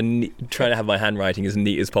have my handwriting as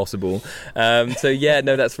neat as possible. So yeah,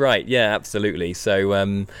 no, that's right. Yeah, absolutely.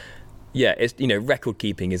 So yeah, it's record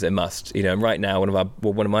keeping is a must. And right now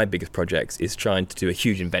one of my biggest projects is trying to do a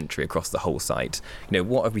huge inventory across the whole site.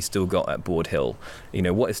 What have we still got at Borde Hill?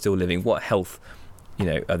 What is still living? What health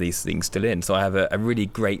are these things still in? So I have a really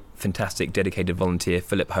great, fantastic, dedicated volunteer,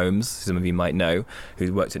 Philip Holmes, some of you might know,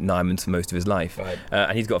 who's worked at Nyman's for most of his life. Right.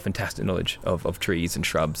 And he's got a fantastic knowledge of trees and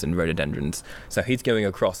shrubs and rhododendrons. So he's going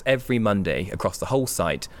across every Monday, across the whole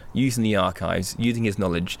site, using the archives, using his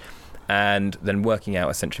knowledge, and then working out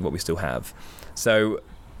essentially what we still have. So,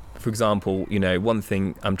 for example, one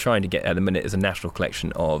thing I'm trying to get at the minute is a national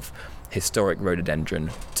collection of historic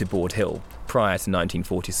rhododendron to Borde Hill prior to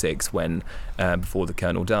 1946, when before the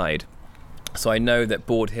Colonel died. So I know that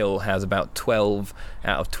Borde Hill has about 12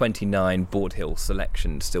 out of 29 Borde Hill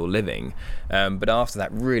selections still living. But after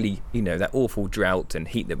that really, that awful drought and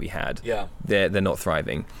heat that we had, they're not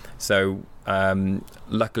thriving. So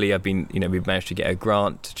luckily we've managed to get a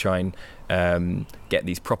grant to try and get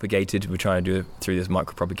these propagated. We're trying to do it through this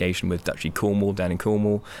micropropagation with Duchy Cornwall down in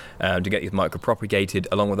Cornwall, to get these micropropagated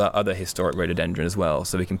along with our other historic rhododendron as well,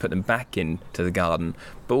 so we can put them back into the garden,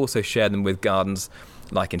 but also share them with gardens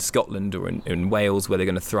like in Scotland or in Wales, where they're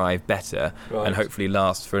going to thrive better and hopefully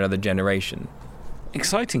last for another generation.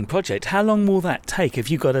 Exciting project. How long will that take? Have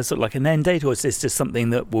you got a sort of like an end date, or is this just something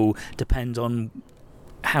that will depend on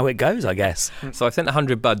how it goes, I guess? So I've sent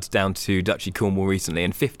 100 buds down to Duchy Cornwall recently,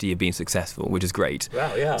 and 50 have been successful, which is great.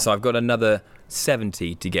 Wow, yeah. So I've got another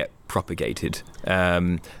 70 to get propagated.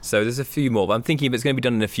 So there's a few more, but I'm thinking it's going to be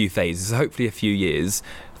done in a few phases, so hopefully a few years.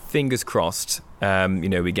 Fingers crossed,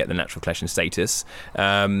 we get the natural collection status.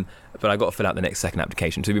 But I've got to fill out the next second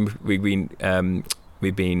application. So we've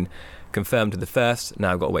been confirmed to the first,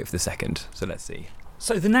 now I've got to wait for the second. So let's see.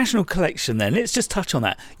 So the national collection then, let's just touch on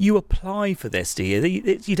that. You apply for this, do you?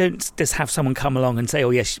 You don't just have someone come along and say, oh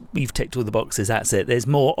yes, you've ticked all the boxes, that's it. There's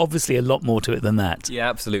more, obviously a lot more to it than that. Yeah,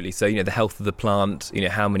 absolutely. So, the health of the plant,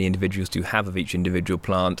 how many individuals do you have of each individual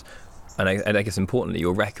plant? And I guess importantly,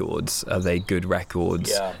 your records, are they good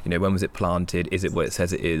records? Yeah. When was it planted? Is it what it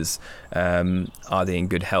says it is? Are they in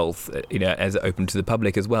good health? Is it open to the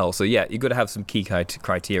public as well? So yeah, you've got to have some key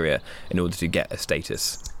criteria in order to get a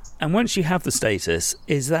status. And once you have the status,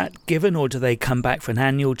 is that given, or do they come back for an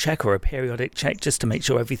annual check or a periodic check just to make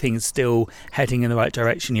sure everything's still heading in the right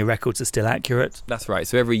direction, your records are still accurate? That's right.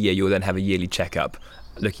 So every year you'll then have a yearly checkup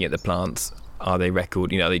looking at the plants. Are they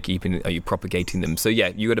record? Are you propagating them? So yeah,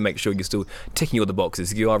 you got to make sure you're still ticking all the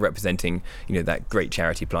boxes. You are representing, that great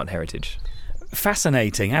charity plant heritage.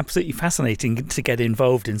 Fascinating, absolutely fascinating to get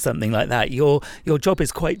involved in something like that. Your job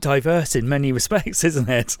is quite diverse in many respects, isn't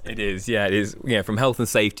it? It is, yeah, it is. From health and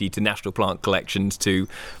safety to national plant collections to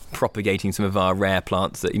propagating some of our rare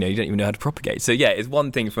plants that you don't even know how to propagate. So yeah, it's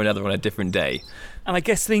one thing for another on a different day. And I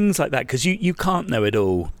guess things like that, because you can't know it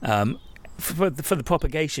all. For the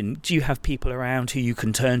propagation, do you have people around who you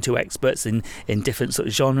can turn to, experts in different sort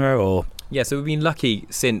of genre, or? Yeah, so we've been lucky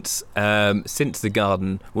since the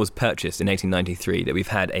garden was purchased in 1893 that we've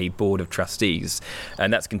had a board of trustees,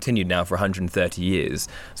 and that's continued now for 130 years.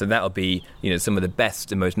 So that'll be some of the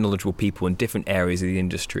best and most knowledgeable people in different areas of the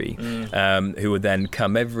industry, who would then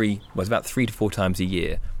come about 3 to 4 times a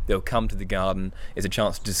year. They'll come to the garden. It's a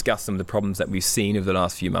chance to discuss some of the problems that we've seen over the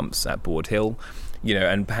last few months at Borde Hill.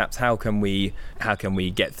 And perhaps how can we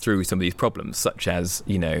get through some of these problems, such as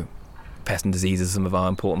pest and diseases of some of our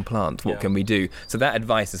important plants. What can we do? So that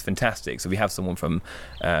advice is fantastic. So we have someone from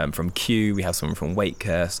Kew, we have someone from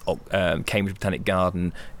Wakehurst, Cambridge Botanic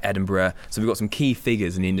Garden, Edinburgh. So we've got some key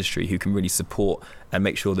figures in the industry who can really support and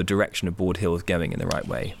make sure the direction of Borde Hill is going in the right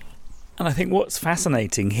way. And I think what's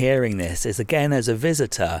fascinating hearing this is, again, as a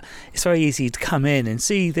visitor, it's very easy to come in and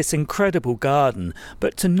see this incredible garden,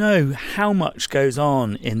 but to know how much goes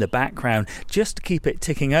on in the background just to keep it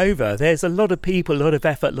ticking over. There's a lot of people, a lot of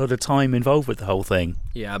effort, a lot of time involved with the whole thing.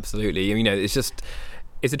 Yeah, absolutely.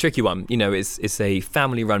 It's a tricky one. It's a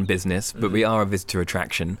family-run business, but we are a visitor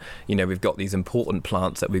attraction. We've got these important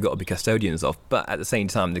plants that we've got to be custodians of, but at the same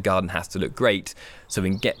time, the garden has to look great so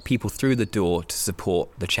we can get people through the door to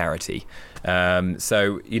support the charity. There is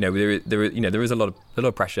a lot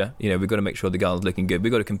of pressure. We've got to make sure the garden's looking good.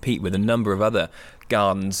 We've got to compete with a number of other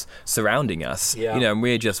gardens surrounding us. Yeah. And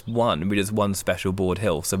we're just one special Borde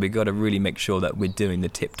Hill, so we've got to really make sure that we're doing the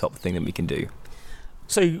tip-top thing that we can do.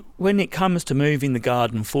 So when it comes to moving the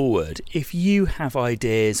garden forward, if you have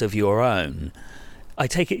ideas of your own, I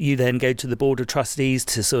take it you then go to the Board of Trustees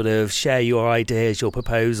to sort of share your ideas, your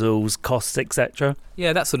proposals, costs, etc.?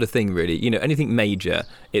 Yeah, that sort of thing, really. Anything major,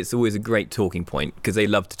 it's always a great talking point because they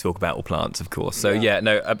love to talk about all plants, of course. So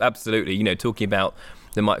absolutely. Talking about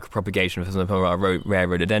the micropropagation of some of our rare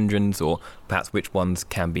rhododendrons, or perhaps which ones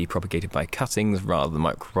can be propagated by cuttings rather than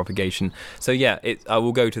micropropagation. So yeah, I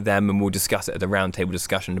will go to them and we'll discuss it at the roundtable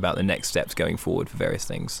discussion about the next steps going forward for various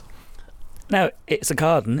things. Now, it's a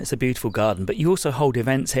garden, it's a beautiful garden, but you also hold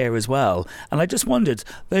events here as well. And I just wondered,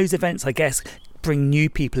 those events, I guess, bring new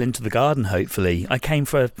people into the garden, hopefully. I came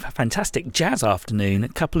for a fantastic jazz afternoon a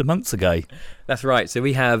couple of months ago. That's right. So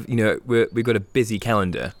we have, we've got a busy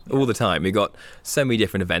calendar all the time. We've got so many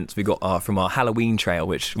different events. We've got from our Halloween trail,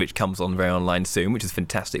 which comes on very online soon, which is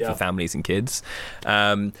fantastic for families and kids.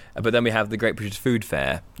 But then we have the Great British Food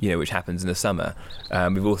Fair, which happens in the summer.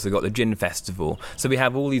 We've also got the Gin Festival. So we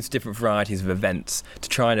have all these different varieties of events to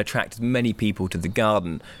try and attract as many people to the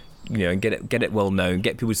garden, and get it well known,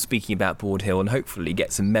 get people speaking about Borde Hill, and hopefully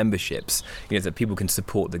get some memberships, so that people can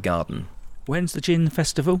support the garden. When's the gin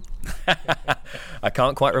festival? I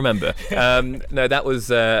can't quite remember. No, that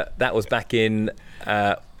was back in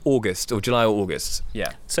August, or July or August.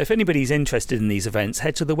 Yeah. So if anybody's interested in these events,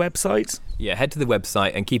 head to the website. Yeah, head to the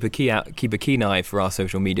website and keep a keen eye for our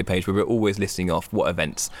social media page, where we're always listing off what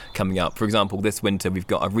events coming up. For example, this winter we've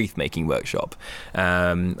got a wreath making workshop.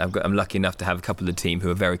 I'm lucky enough to have a couple of the team who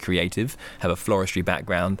are very creative, have a floristry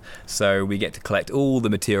background, so we get to collect all the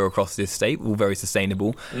material across the estate, all very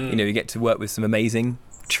sustainable. We get to work with some amazing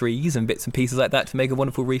trees and bits and pieces like that to make a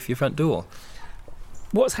wonderful wreath for your front door.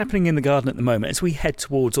 What's happening in the garden at the moment, as we head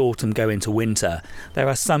towards autumn, go into winter, there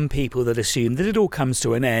are some people that assume that it all comes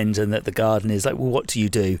to an end and that the garden is like, well, what do you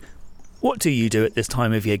do? What do you do at this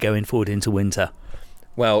time of year going forward into winter?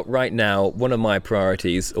 Well, right now, one of my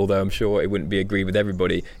priorities, although I'm sure it wouldn't be agreed with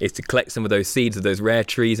everybody, is to collect some of those seeds of those rare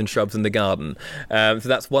trees and shrubs in the garden. So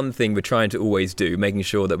that's one thing we're trying to always do, making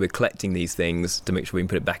sure that we're collecting these things to make sure we can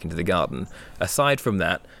put it back into the garden. Aside from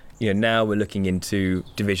that, now we're looking into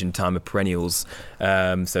division time of perennials,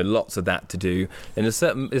 so lots of that to do. And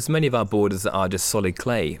there's many of our borders that are just solid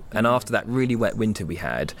clay. And after that really wet winter we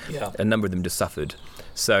had, a number of them just suffered.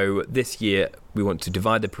 So this year we want to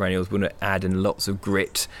divide the perennials. We want to add in lots of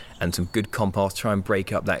grit and some good compost, try and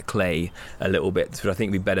break up that clay a little bit, which I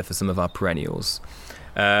think would be better for some of our perennials.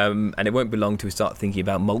 And it won't be long till we start thinking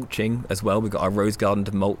about mulching as well. We've got our rose garden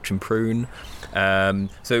to mulch and prune.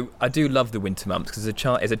 So I do love the winter months because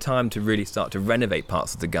it's a time to really start to renovate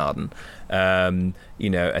parts of the garden, and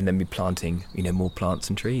then be planting, more plants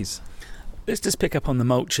and trees. Let's just pick up on the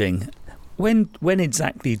mulching. When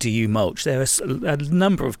exactly do you mulch? There are a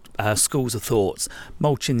number of schools of thoughts.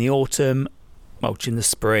 Mulch in the autumn, mulch in the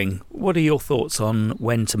spring. What are your thoughts on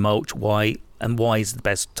when to mulch, why, and why is the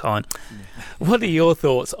best time? What are your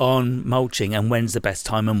thoughts on mulching and when's the best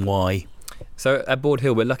time and why? So at Borde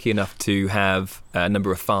Hill, we're lucky enough to have a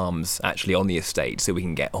number of farms actually on the estate, so we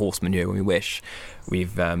can get horse manure when we wish. We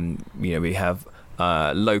have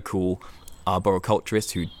local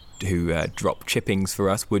arboriculturists who drop chippings for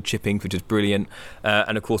us, wood chippings, which is brilliant,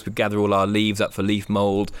 and of course we gather all our leaves up for leaf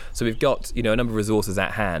mould. So we've got a number of resources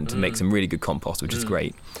at hand to make some really good compost, which is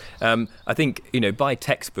great. I think by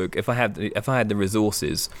textbook, if I had the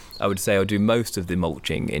resources, I would say I'll do most of the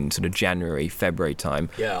mulching in sort of January, February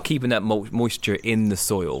time, keeping that moisture in the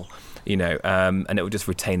soil, and it will just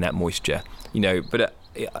retain that moisture, but.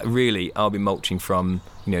 Really, I'll be mulching from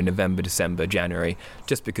November, December, January,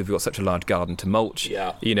 just because we've got such a large garden to mulch.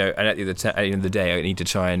 And at the end of the day, I need to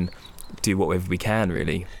try and do whatever we can,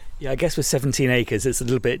 really. Yeah, I guess with 17 acres, it's a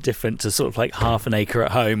little bit different to sort of like half an acre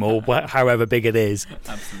at home or however big it is.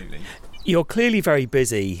 Absolutely. You're clearly very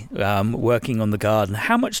busy working on the garden.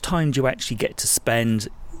 How much time do you actually get to spend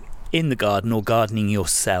in the garden or gardening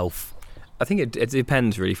yourself? I think it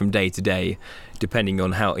depends really from day to day, depending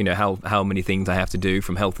on how many things I have to do,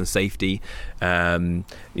 from health and safety, to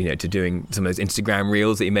doing some of those Instagram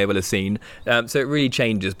reels that you may well have seen. So it really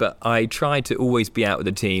changes, but I try to always be out with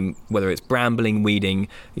the team, whether it's brambling, weeding,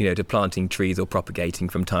 to planting trees or propagating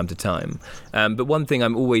from time to time. But one thing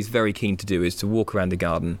I'm always very keen to do is to walk around the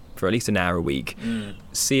garden for at least an hour a week,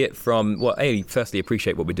 see it from, firstly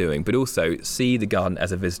appreciate what we're doing, but also see the garden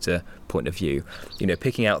as a visitor point of view,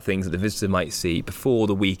 picking out things that the visitor might see before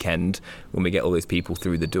the weekend when we get all those people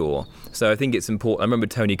through the door. So I think it's important. I remember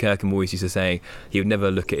Tony Kirkham always used to say he would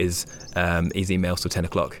never look at his emails till 10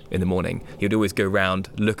 o'clock in the morning. He would always go round,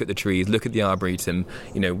 look at the trees, look at the arboretum,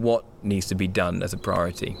 what needs to be done as a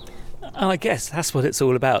priority. And I guess that's what it's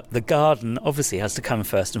all about. The garden obviously has to come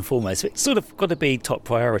first and foremost. It's sort of got to be top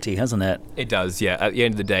priority, hasn't it? It does, yeah. At the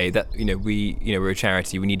end of the day, that we're a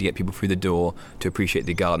charity. We need to get people through the door to appreciate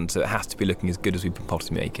the garden, so it has to be looking as good as we can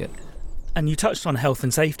possibly make it. And you touched on health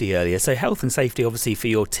and safety earlier. So health and safety, obviously, for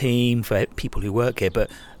your team, for people who work here, but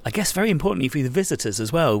I guess very importantly for the visitors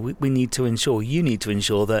as well. You need to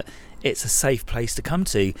ensure that it's a safe place to come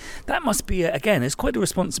to. That must be, again, it's quite a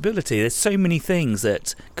responsibility. There's so many things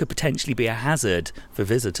that could potentially be a hazard for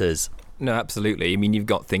visitors. No, absolutely. I mean, you've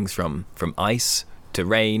got things from ice to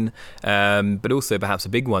rain, but also perhaps a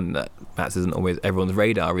big one that perhaps isn't always everyone's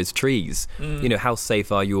radar is trees. How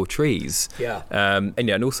safe are your trees?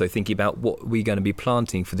 And also thinking about what we're going to be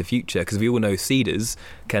planting for the future, because we all know cedars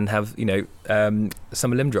can have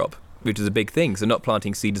summer limb drop, which is a big thing, so not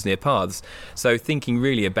planting cedars near paths. So thinking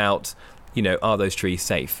really about are those trees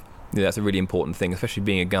safe? That's a really important thing, especially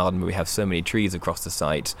being a garden where we have so many trees across the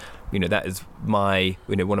site. That is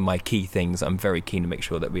one of my key things I'm very keen to make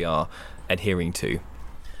sure that we are adhering to.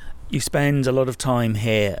 You spend a lot of time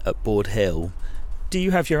here at Borde Hill. Do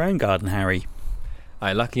you have your own garden, Harry?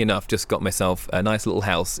 I lucky enough just got myself a nice little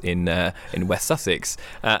house in West Sussex,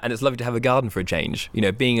 and it's lovely to have a garden for a change.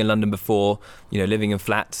 Being in London before, living in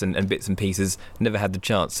flats and bits and pieces, never had the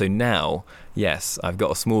chance. So now, yes, I've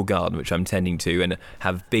got a small garden which I'm tending to and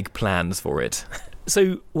have big plans for it.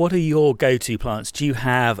 So what are your go-to plants? Do you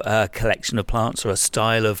have a collection of plants or a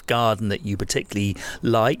style of garden that you particularly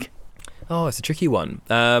like? Oh, it's a tricky one.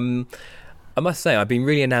 I must say, I've been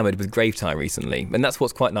really enamoured with Gravetye recently, and that's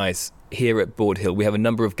what's quite nice. Here at Borde Hill, we have a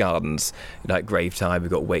number of gardens, like Gravetye,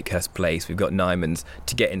 we've got Wakehurst Place, we've got Nyman's,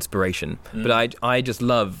 to get inspiration. But I just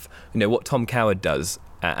love, what Tom Coward does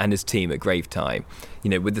and his team at Gravetye,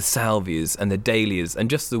 with the salvias and the dahlias, and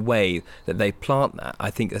just the way that they plant that,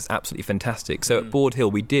 I think that's absolutely fantastic. So at Borde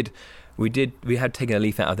Hill, we had taken a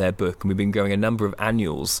leaf out of their book, and we've been growing a number of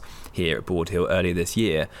annuals here at Borde Hill earlier this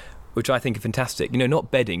year, which I think are fantastic.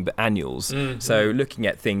 Not bedding, but annuals. So looking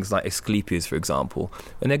at things like Asclepias, for example,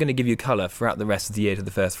 and they're going to give you colour throughout the rest of the year to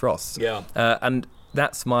the first frosts. Yeah. And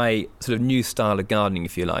that's my sort of new style of gardening,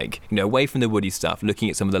 if you like. Away from the woody stuff, looking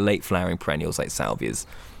at some of the late flowering perennials like salvias.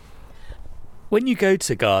 When you go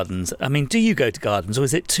to gardens, do you go to gardens, or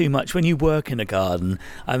is it too much when you work in a garden?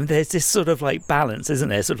 There's this sort of like balance, isn't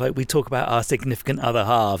there? Sort of like we talk about our significant other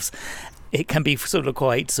halves. It can be sort of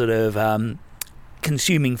quite sort of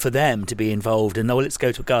consuming for them to be involved in, let's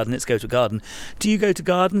go to a garden. Do you go to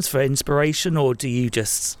gardens for inspiration, or do you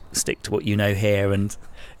just stick to what you know here? And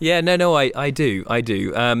yeah, no, I do.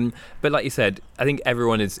 But like you said, I think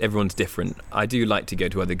everyone's different. I do like to go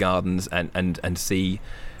to other gardens and see,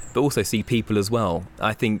 but also see people as well.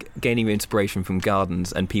 I think gaining inspiration from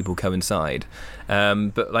gardens and people coincide.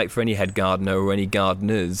 But like for any head gardener or any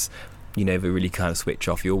gardeners, you never really kind of switch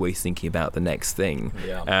off. You're always thinking about the next thing.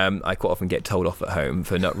 Yeah. I quite often get told off at home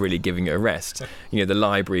for not really giving it a rest. The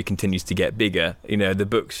library continues to get bigger. The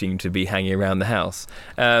books seem to be hanging around the house.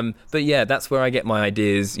 But yeah, that's where I get my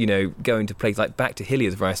ideas, going to places like back to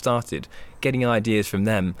Hilliers where I started, getting ideas from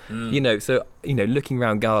them. So, looking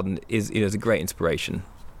around garden is a great inspiration.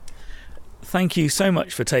 Thank you so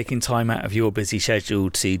much for taking time out of your busy schedule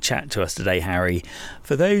to chat to us today, Harry.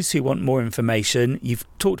 For those who want more information, you've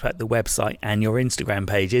talked about the website and your Instagram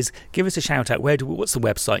pages. Give us a shout out. What's the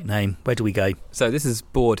website name? Where do we go? So this is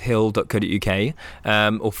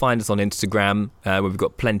bordehill.co.uk, or find us on Instagram, where we've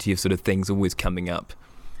got plenty of sort of things always coming up.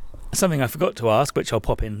 Something I forgot to ask, which I'll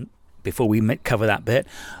pop in before we cover that bit.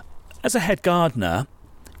 As a head gardener,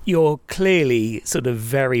 you're clearly sort of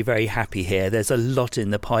very, very happy here. There's a lot in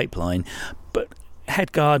the pipeline. But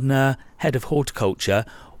head gardener, head of horticulture,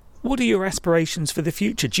 what are your aspirations for the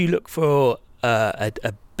future? Do you look for a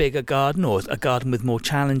bigger garden, or a garden with more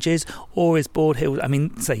challenges? Or is Borde Hill,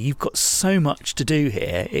 say you've got so much to do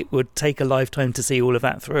here, it would take a lifetime to see all of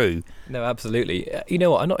that through. No, absolutely. You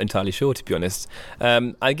know what, I'm not entirely sure, to be honest.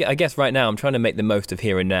 I guess right now I'm trying to make the most of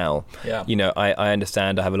here and now. Yeah. I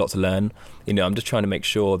understand I have a lot to learn. I'm just trying to make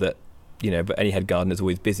sure that, but any head gardener is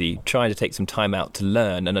always busy, trying to take some time out to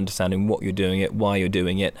learn and understanding what you're doing it, why you're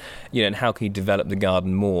doing it, and how can you develop the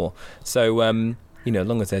garden more. So, as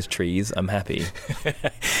long as there's trees, I'm happy.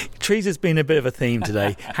 Trees has been a bit of a theme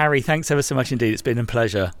today. Harry, thanks ever so much indeed. It's been a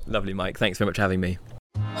pleasure. Lovely, Mike. Thanks very much for having me.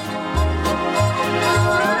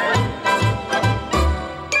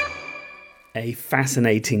 A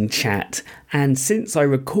fascinating chat, and since I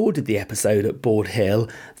recorded the episode at Borde Hill,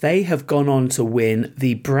 they have gone on to win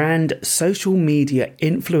the Brand Social Media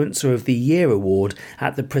Influencer of the Year award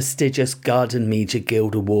at the prestigious Garden Media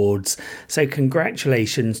Guild Awards. So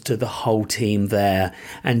congratulations to the whole team there,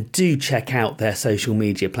 and do check out their social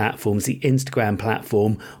media platforms. The Instagram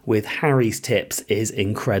platform with Harry's tips is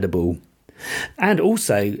incredible. And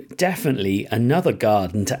also, definitely another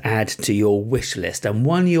garden to add to your wish list, and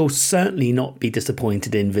one you'll certainly not be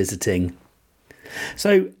disappointed in visiting.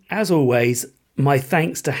 So, as always, my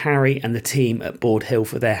thanks to Harry and the team at Borde Hill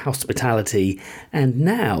for their hospitality. And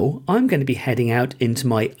now I'm going to be heading out into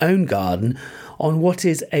my own garden on what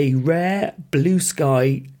is a rare blue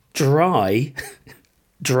sky dry,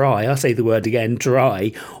 I'll say the word again,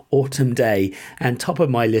 dry autumn day, and top of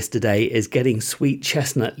my list today is getting sweet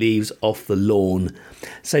chestnut leaves off the lawn.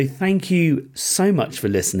 So thank you so much for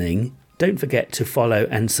listening. Don't forget to follow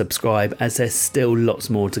and subscribe, as there's still lots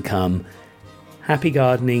more to come. Happy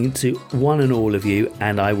gardening to one and all of you,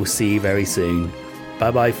 and I will see you very soon.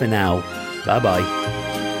 Bye bye for now. Bye bye.